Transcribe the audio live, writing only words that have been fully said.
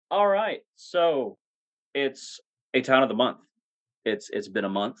All right. So it's a town of the month. It's been a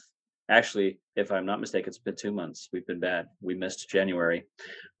month. Actually, if I'm not mistaken, it's been 2 months. We've been bad. We missed January,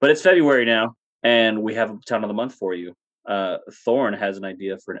 but it's February now, and we have a town of the month for you. Thorn has an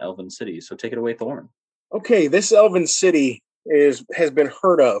idea for an elven city, so take it away, Thorn. Okay, this elven city has been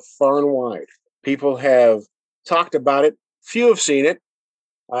heard of far and wide. People have talked about it. Few have seen it.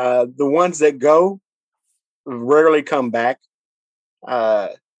 The ones that go rarely come back, uh,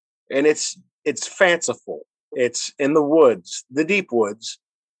 and it's fanciful. It's in the woods, the deep woods.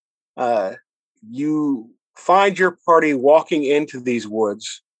 Uh, you find your party walking into these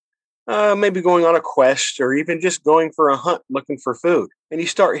woods, maybe going on a quest or even just going for a hunt looking for food, and you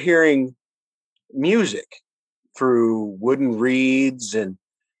start hearing music through wooden reeds and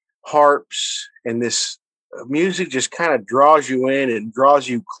harps, and this music just kind of draws you in and draws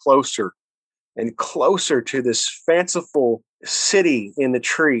you closer and closer to this fanciful city in the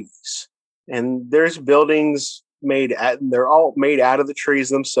trees. And there's buildings they're all made out of the trees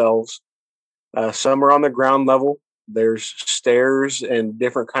themselves. Some are on the ground level. There's stairs and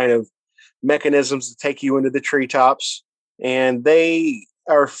different kind of mechanisms to take you into the treetops, and they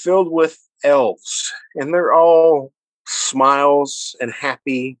are filled with elves, and they're all smiles and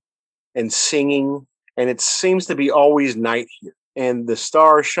happy and singing, and it seems to be always night here. And the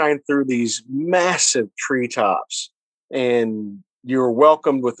stars shine through these massive treetops, and you're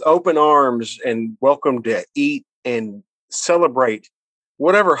welcomed with open arms and welcome to eat and celebrate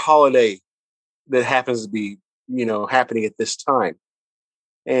whatever holiday that happens to be, happening at this time.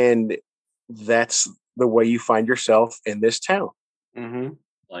 And that's the way you find yourself in this town. Mm-hmm.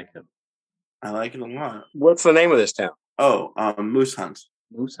 Like it. I like it a lot. What's the name of this town? Oh, Moose Hunt.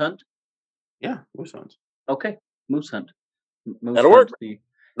 Moose Hunt? Yeah, Moose Hunt. Okay, Moose Hunt. That'll work.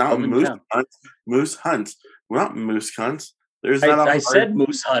 Not Moose Hunt. Moose Hunt. We're not Moose Hunt. There's not I said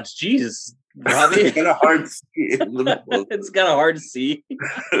Moose Hunt. Jesus, Robbie. It's kind of hard to see. It's kind of hard to see.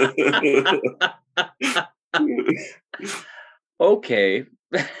 Okay.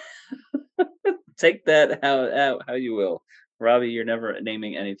 Take that how you will. Robbie, you're never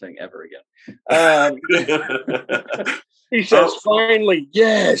naming anything ever again. He says, finally,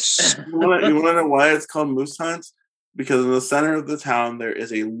 yes. You want to know why it's called Moose Hunt? Because in the center of the town, there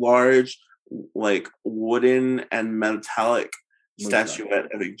is a large, wooden and metallic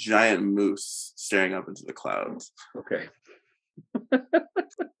statuette of a giant moose staring up into the clouds. Okay.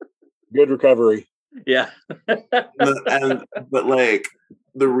 Good recovery. Yeah. But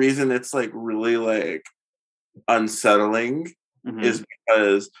the reason it's really unsettling is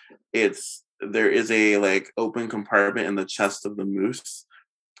because there is a open compartment in the chest of the moose,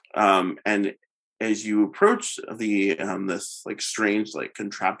 and as you approach the this strange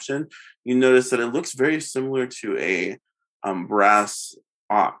contraption, you notice that it looks very similar to a brass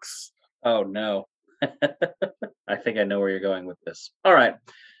ox. Oh no. I think I know where you're going with this. All right.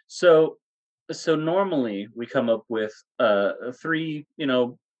 So normally we come up with 3,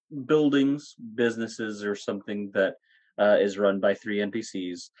 buildings, businesses, or something that is run by 3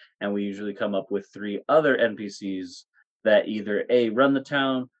 NPCs, and we usually come up with 3 other NPCs that either run the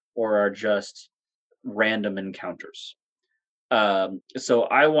town or are just random encounters. So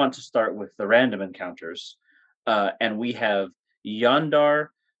I want to start with the random encounters, and we have Yondar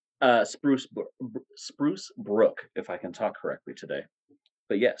Spruce Brook, if I can talk correctly today.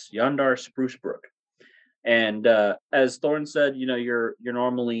 But yes, Yondar Spruce Brook. And as Thorn said, you're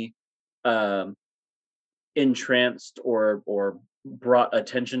normally entranced or brought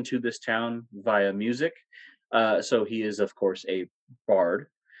attention to this town via music. So he is, of course, a bard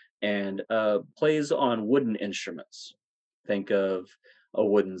and plays on wooden instruments. Think of a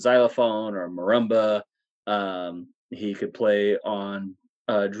wooden xylophone or a marimba. He could play on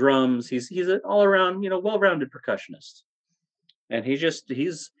drums. He's an all around, well-rounded percussionist. And he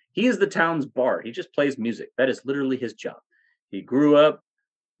is the town's bard. He just plays music. That is literally his job. He grew up,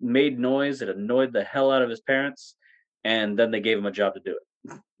 made noise that annoyed the hell out of his parents, and then they gave him a job to do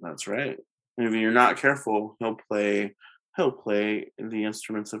it. That's right. And if you're not careful, he'll play the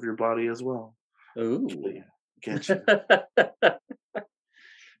instruments of your body as well. Ooh. Get you.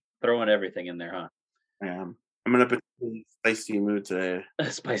 Throwing everything in there, huh? Yeah. I'm in a particularly spicy mood today. A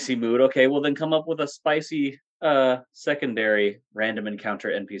spicy mood. Okay, well then come up with a spicy secondary random encounter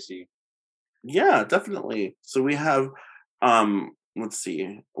NPC. Yeah, definitely. So we have let's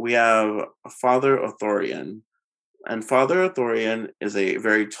see. We have Father Othorian. And Father Othorian is a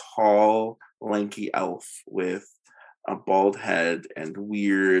very tall, lanky elf with a bald head and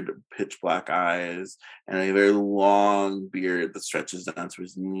weird pitch black eyes and a very long beard that stretches down to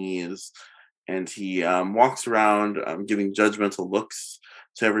his knees. And he walks around giving judgmental looks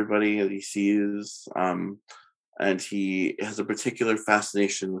to everybody that he sees. And he has a particular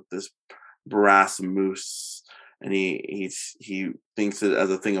fascination with this brass moose, and he thinks it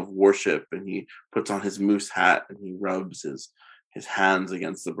as a thing of worship, and he puts on his moose hat and he rubs his hands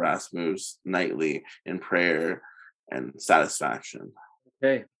against the brass moose nightly in prayer and satisfaction.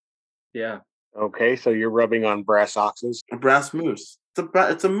 Okay. Yeah. Okay, so you're rubbing on brass oxes. A brass moose.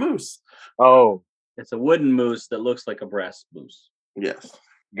 It's a moose. Oh, It's a wooden moose that looks like a brass moose. Yes.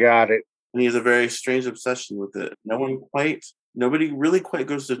 got it. And he has a very strange obsession with it. Nobody really quite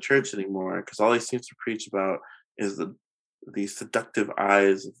goes to church anymore because all he seems to preach about is the seductive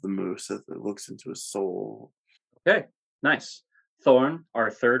eyes of the moose as it looks into his soul. Okay, nice. Thorn,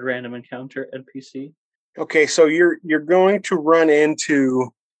 our third random encounter NPC. Okay, so you're going to run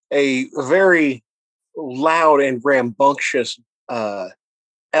into a very loud and rambunctious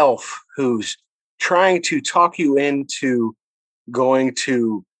elf who's trying to talk you into going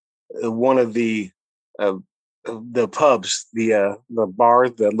to one of the pubs, the bar,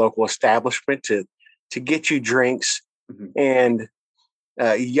 the local establishment to get you drinks. Mm-hmm. And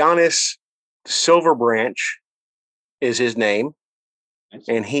Giannis Silverbranch is his name,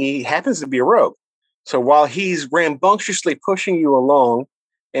 and he happens to be a rogue. So while he's rambunctiously pushing you along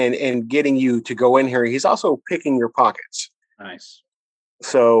and getting you to go in here, he's also picking your pockets. Nice.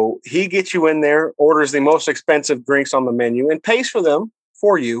 So he gets you in there, orders the most expensive drinks on the menu, and pays for them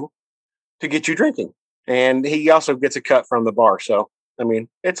for you to get you drinking. And he also gets a cut from the bar. So, I mean,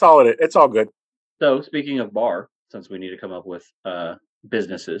 it's all good. So speaking of bar, since we need to come up with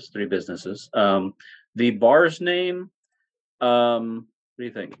businesses, 3 businesses, the bar's name, what do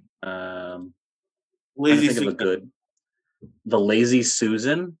you think? Lazy think of a good. The Lazy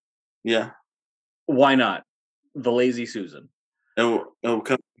Susan? Yeah. Why not? The Lazy Susan. It'll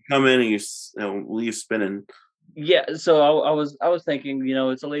come in and it'll leave spinning. Yeah, so I was thinking,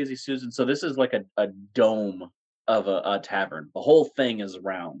 it's a Lazy Susan. So this is like a dome of a tavern. The whole thing is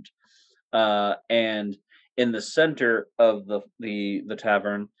round. And in the center of the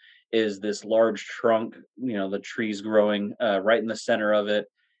tavern is this large trunk, the trees growing right in the center of it.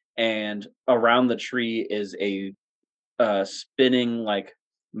 And around the tree is a spinning like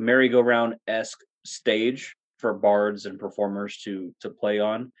merry-go-round-esque stage for bards and performers to play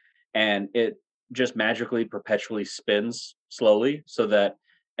on, and it just magically perpetually spins slowly so that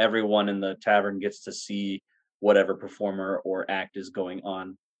everyone in the tavern gets to see whatever performer or act is going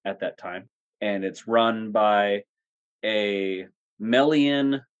on at that time. And it's run by a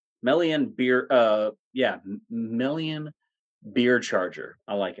Melian beer Melian beer charger.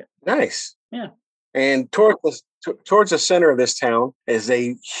 I like it. Nice. Yeah. And towards the center of this town is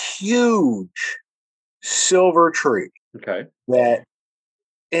a huge silver tree. Okay. That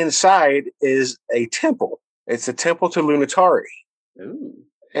inside is a temple. It's a temple to Lunitari. Ooh.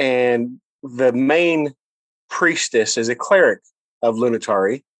 And the main priestess is a cleric of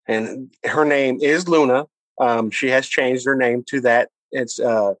Lunitari, and her name is Luna. She has changed her name to that. It's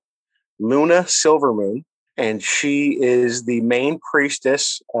Luna Silvermoon. And she is the main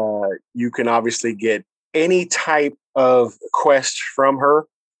priestess. You can obviously get any type of quest from her.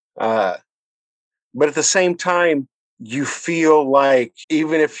 But at the same time, you feel like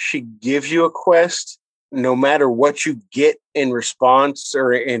even if she gives you a quest, no matter what you get in response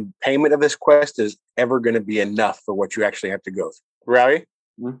or in payment of this quest is ever going to be enough for what you actually have to go through. Rowdy?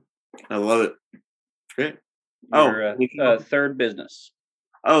 I love it. Great. Your third business.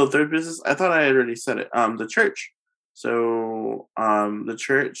 Oh, third business. I thought I had already said it. The church. So, the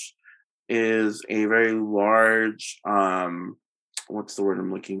church is a very large. What's the word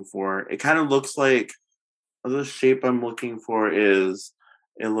I'm looking for? It kind of looks like the shape I'm looking for is.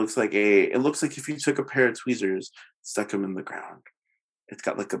 It looks like if you took a pair of tweezers, stuck them in the ground. It's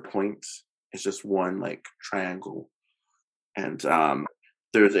got like a point. It's just one like triangle, and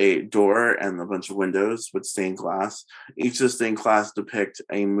there's a door and a bunch of windows with stained glass. Each of the stained glass depict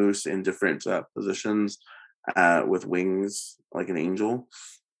a moose in different positions with wings like an angel.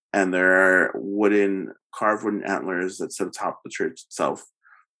 And there are carved wooden antlers that sit atop the church itself.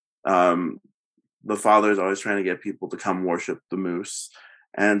 The father is always trying to get people to come worship the moose.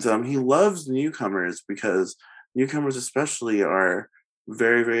 And he loves newcomers because newcomers especially are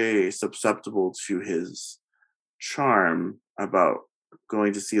very, very susceptible to his charm about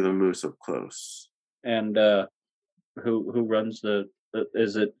going to see the moose up close. And who runs the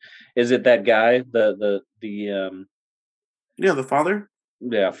is it that guy the the father?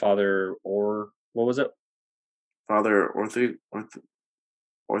 Yeah, Father, or what was it? Father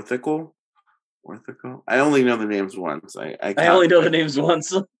Orthical? Orthical. I only know the names once. I only know the names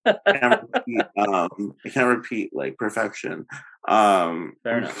once. I can't repeat like perfection. Fair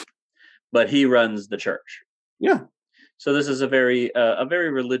enough. But he runs the church. Yeah. So this is a very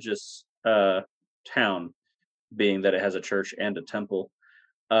religious town, being that it has a church and a temple.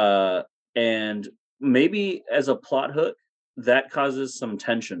 And maybe as a plot hook, that causes some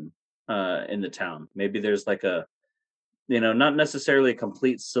tension in the town. Maybe there's like a, not necessarily a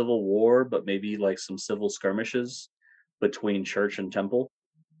complete civil war, but maybe like some civil skirmishes between church and temple.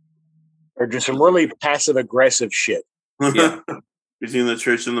 Or just some really passive aggressive shit. Yeah. Between the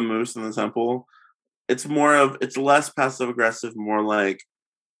church and the moose and the temple. It's less passive aggressive, more like,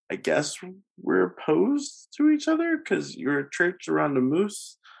 I guess we're opposed to each other because you're a church around a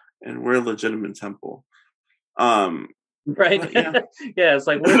moose and we're a legitimate temple. Right. Yeah. Yeah, it's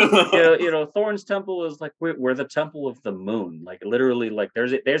like we're, Thorn's temple is like we're the temple of the moon. Like literally, like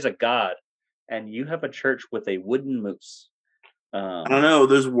there's a god, and you have a church with a wooden moose. I don't know.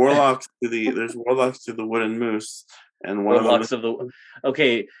 There's warlocks to the wooden moose, and one warlocks of them.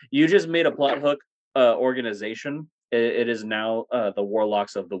 Okay, you just made a plot hook organization. It is now the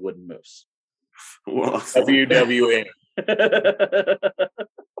Warlocks of the Wooden Moose. WWN.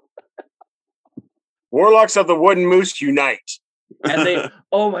 Warlocks of the Wooden Moose unite. And they,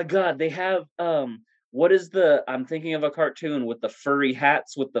 oh my God, they have what is I'm thinking of a cartoon with the furry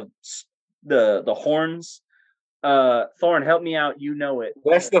hats with the horns. Thorn, help me out. You know it.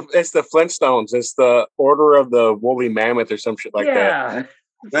 It's the Flintstones. It's the Order of the Woolly Mammoth or some shit like that.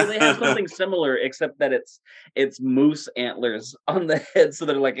 So they have something similar, except that it's moose antlers on the head, so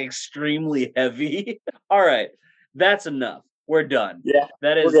they're like extremely heavy. All right, that's enough. We're done. Yeah,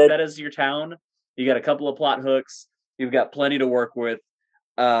 that is your town. You got a couple of plot hooks. You've got plenty to work with.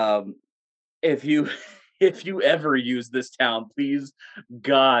 If you ever use this town, please,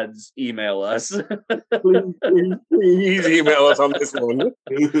 gods, email us. please email us on this one.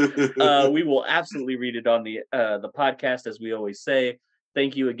 We will absolutely read it on the podcast, as we always say.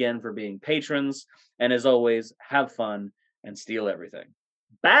 Thank you again for being patrons. And as always, have fun and steal everything.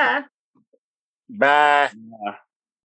 Bye. Bye. Yeah.